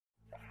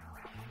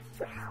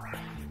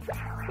In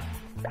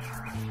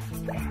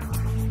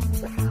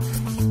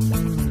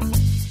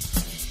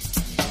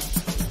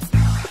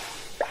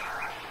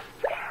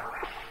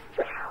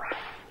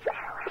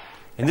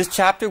this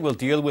chapter, we'll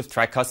deal with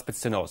tricuspid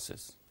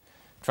stenosis.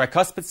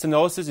 Tricuspid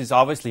stenosis is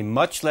obviously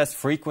much less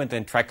frequent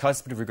than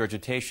tricuspid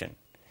regurgitation.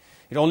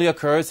 It only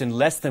occurs in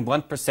less than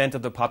 1%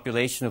 of the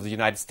population of the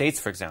United States,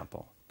 for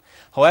example.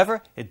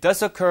 However, it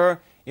does occur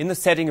in the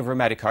setting of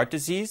rheumatic heart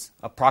disease.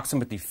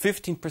 Approximately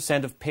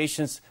 15% of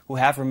patients who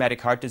have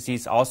rheumatic heart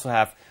disease also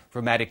have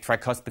rheumatic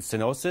tricuspid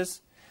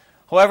stenosis.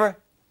 However,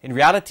 in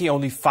reality,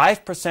 only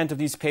 5% of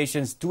these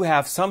patients do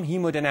have some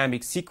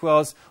hemodynamic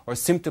sequels or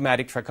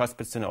symptomatic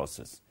tricuspid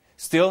stenosis.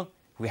 Still,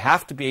 we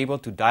have to be able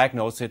to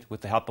diagnose it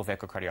with the help of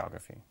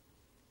echocardiography.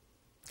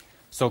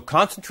 So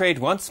concentrate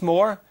once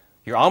more.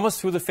 You're almost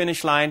through the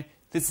finish line.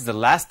 This is the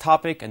last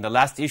topic and the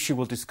last issue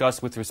we'll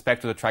discuss with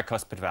respect to the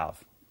tricuspid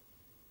valve.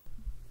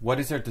 What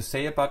is there to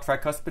say about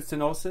tricuspid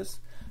stenosis?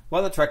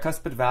 Well, the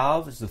tricuspid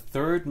valve is the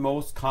third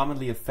most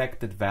commonly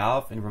affected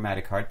valve in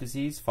rheumatic heart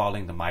disease,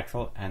 following the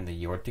mitral and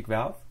the aortic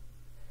valve.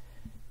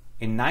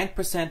 In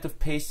 9% of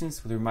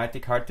patients with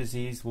rheumatic heart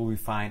disease will we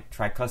find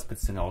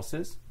tricuspid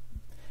stenosis.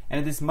 And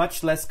it is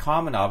much less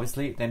common,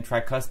 obviously, than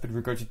tricuspid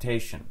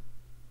regurgitation.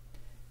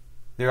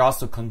 There are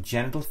also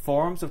congenital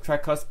forms of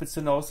tricuspid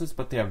stenosis,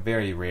 but they are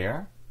very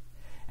rare.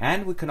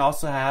 And we can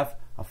also have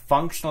a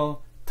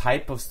functional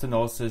type of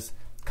stenosis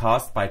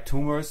caused by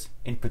tumors,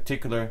 in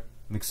particular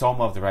myxoma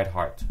of the right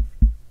heart.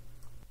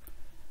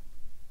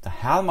 The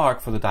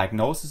hallmark for the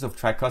diagnosis of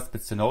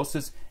tricuspid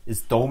stenosis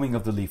is doming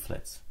of the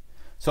leaflets.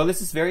 So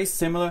this is very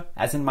similar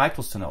as in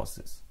mitral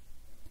stenosis.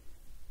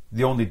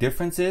 The only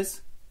difference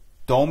is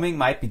doming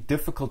might be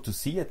difficult to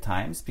see at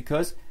times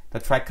because the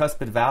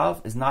tricuspid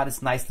valve is not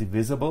as nicely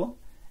visible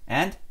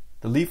and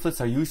the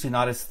leaflets are usually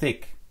not as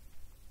thick.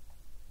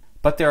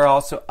 But there are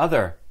also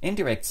other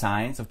indirect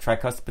signs of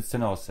tricuspid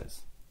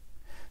stenosis.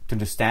 To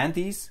understand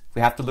these,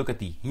 we have to look at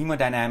the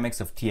hemodynamics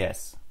of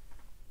TS.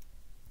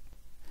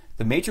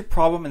 The major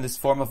problem in this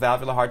form of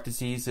valvular heart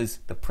disease is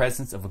the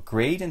presence of a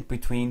gradient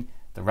between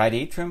the right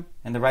atrium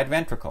and the right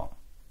ventricle.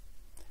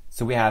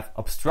 So we have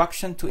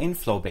obstruction to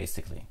inflow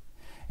basically.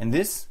 And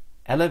this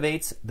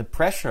elevates the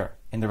pressure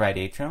in the right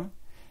atrium,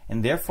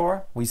 and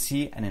therefore we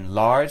see an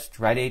enlarged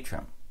right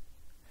atrium.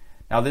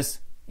 Now this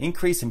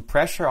increase in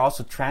pressure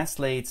also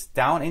translates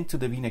down into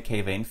the vena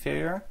cava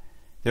inferior.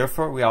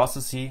 Therefore we also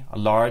see a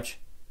large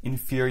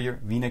inferior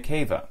vena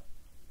cava.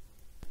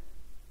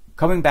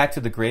 Coming back to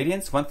the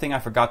gradients, one thing I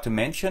forgot to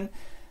mention,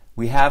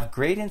 we have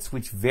gradients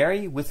which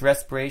vary with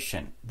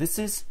respiration. This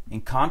is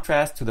in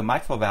contrast to the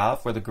mitral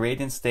valve where the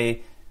gradients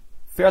stay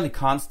fairly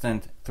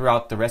constant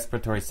throughout the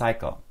respiratory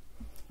cycle.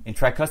 In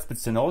tricuspid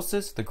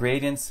stenosis, the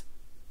gradients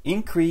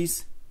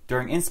increase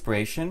during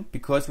inspiration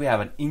because we have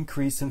an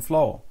increase in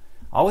flow.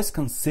 Always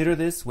consider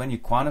this when you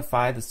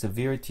quantify the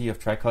severity of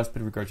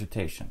tricuspid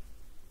regurgitation.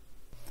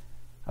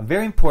 A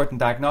very important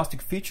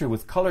diagnostic feature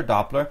with color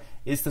Doppler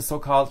is the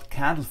so-called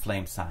candle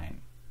flame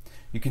sign.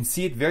 You can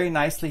see it very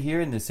nicely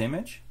here in this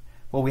image.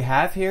 What we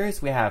have here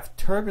is we have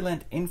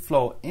turbulent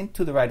inflow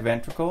into the right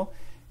ventricle,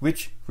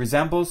 which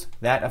resembles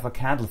that of a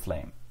candle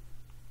flame.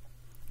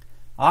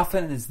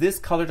 Often it is this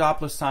color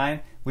Doppler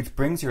sign which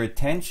brings your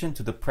attention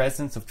to the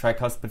presence of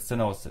tricuspid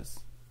stenosis.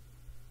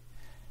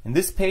 In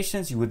this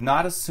patient, you would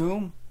not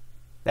assume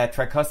that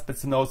tricuspid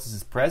stenosis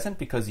is present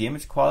because the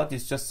image quality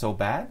is just so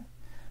bad,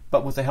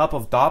 but with the help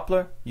of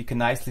Doppler, you can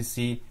nicely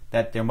see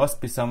that there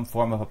must be some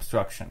form of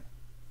obstruction.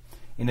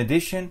 In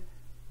addition,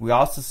 we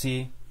also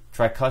see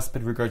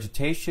tricuspid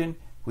regurgitation,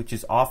 which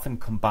is often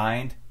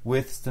combined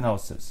with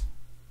stenosis.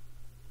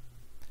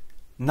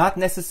 Not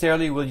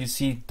necessarily will you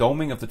see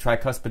doming of the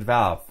tricuspid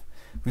valve.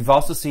 We've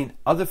also seen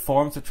other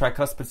forms of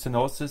tricuspid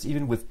stenosis,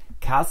 even with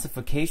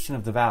calcification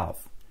of the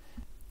valve.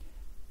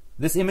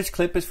 This image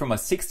clip is from a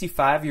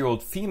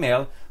 65-year-old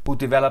female who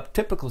developed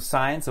typical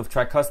signs of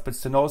tricuspid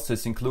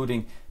stenosis,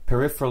 including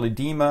peripheral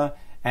edema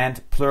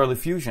and pleural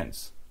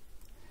effusions.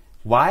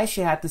 Why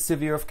she had this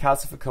severe of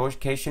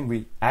calcification,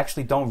 we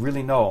actually don't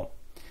really know.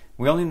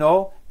 We only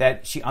know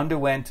that she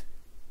underwent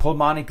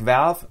pulmonic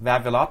valve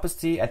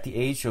valvulopathy at the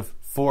age of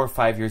 4 or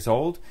 5 years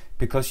old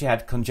because she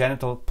had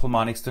congenital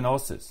pulmonic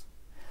stenosis.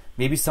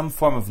 Maybe some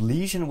form of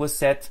lesion was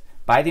set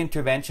by the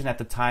intervention at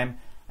the time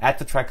at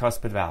the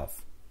tricuspid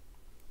valve.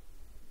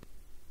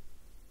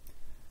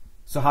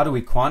 So how do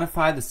we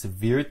quantify the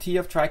severity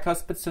of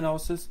tricuspid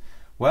stenosis?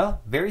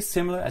 Well, very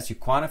similar as you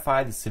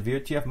quantify the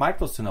severity of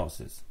mitral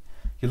stenosis.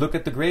 You look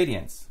at the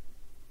gradients.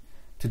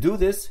 To do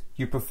this,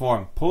 you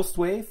perform pulsed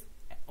wave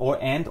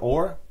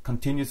or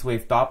continuous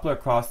wave Doppler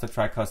across the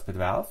tricuspid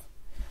valve.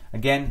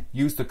 Again,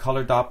 use the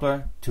color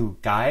Doppler to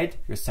guide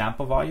your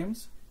sample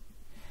volumes.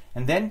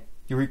 And then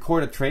you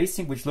record a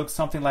tracing which looks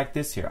something like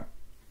this here.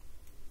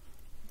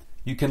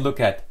 You can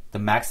look at the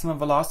maximum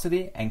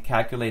velocity and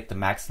calculate the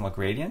maximal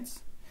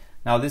gradients.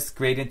 Now this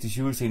gradient is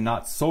usually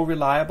not so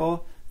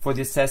reliable for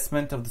the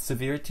assessment of the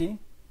severity.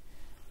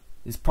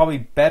 It's probably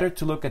better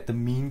to look at the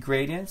mean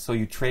gradient, so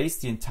you trace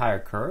the entire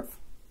curve.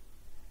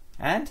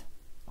 And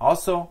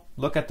also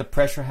look at the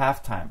pressure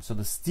half time, so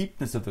the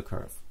steepness of the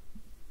curve.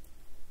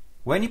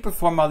 When you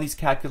perform all these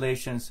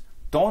calculations,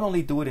 don't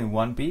only do it in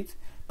one beat,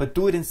 but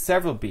do it in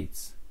several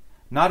beats.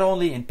 Not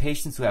only in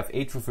patients who have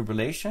atrial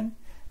fibrillation,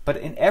 but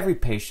in every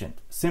patient,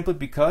 simply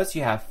because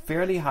you have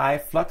fairly high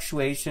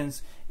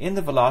fluctuations in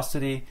the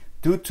velocity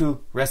due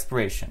to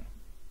respiration.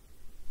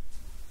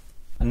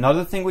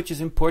 Another thing which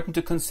is important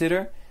to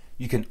consider,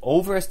 you can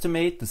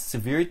overestimate the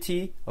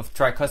severity of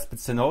tricuspid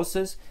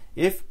stenosis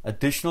if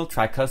additional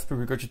tricuspid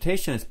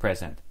regurgitation is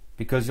present,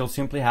 because you'll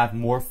simply have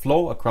more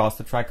flow across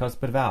the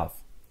tricuspid valve.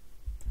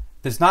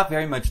 There's not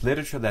very much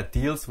literature that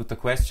deals with the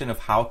question of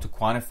how to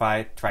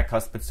quantify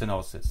tricuspid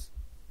stenosis.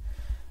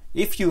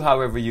 If you,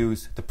 however,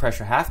 use the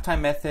pressure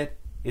half-time method,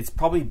 it's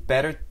probably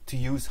better to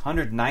use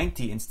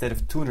 190 instead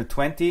of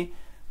 220,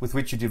 with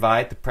which you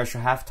divide the pressure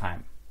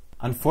half-time.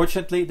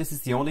 Unfortunately, this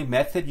is the only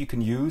method you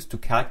can use to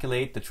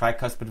calculate the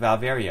tricuspid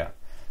valve area.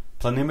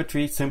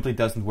 Planimetry simply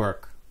doesn't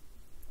work.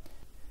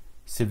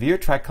 Severe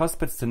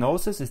tricuspid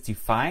stenosis is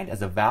defined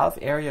as a valve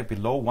area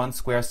below 1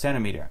 square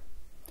centimeter.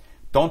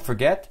 Don't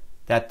forget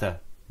that the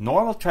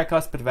normal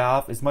tricuspid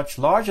valve is much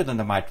larger than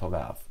the mitral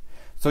valve,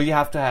 so you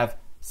have to have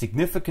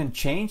significant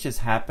changes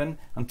happen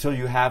until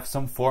you have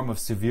some form of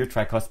severe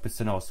tricuspid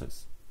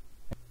stenosis.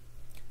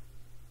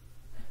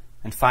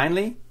 And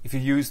finally, if you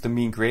use the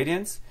mean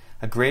gradients,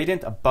 a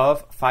gradient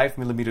above 5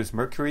 millimeters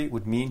mercury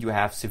would mean you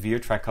have severe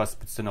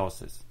tricuspid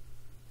stenosis.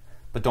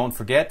 But don't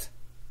forget,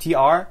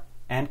 TR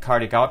and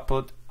cardiac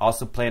output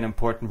also play an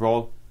important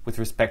role with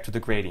respect to the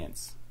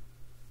gradients.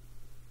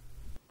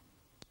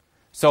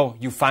 So,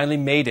 you finally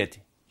made it.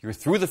 You're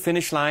through the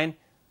finish line.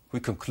 We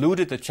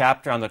concluded the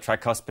chapter on the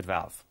tricuspid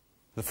valve,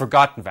 the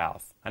forgotten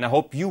valve. And I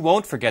hope you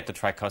won't forget the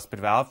tricuspid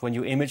valve when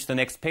you image the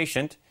next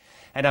patient.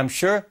 And I'm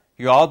sure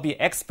you'll all be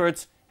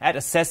experts at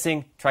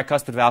assessing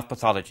tricuspid valve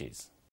pathologies.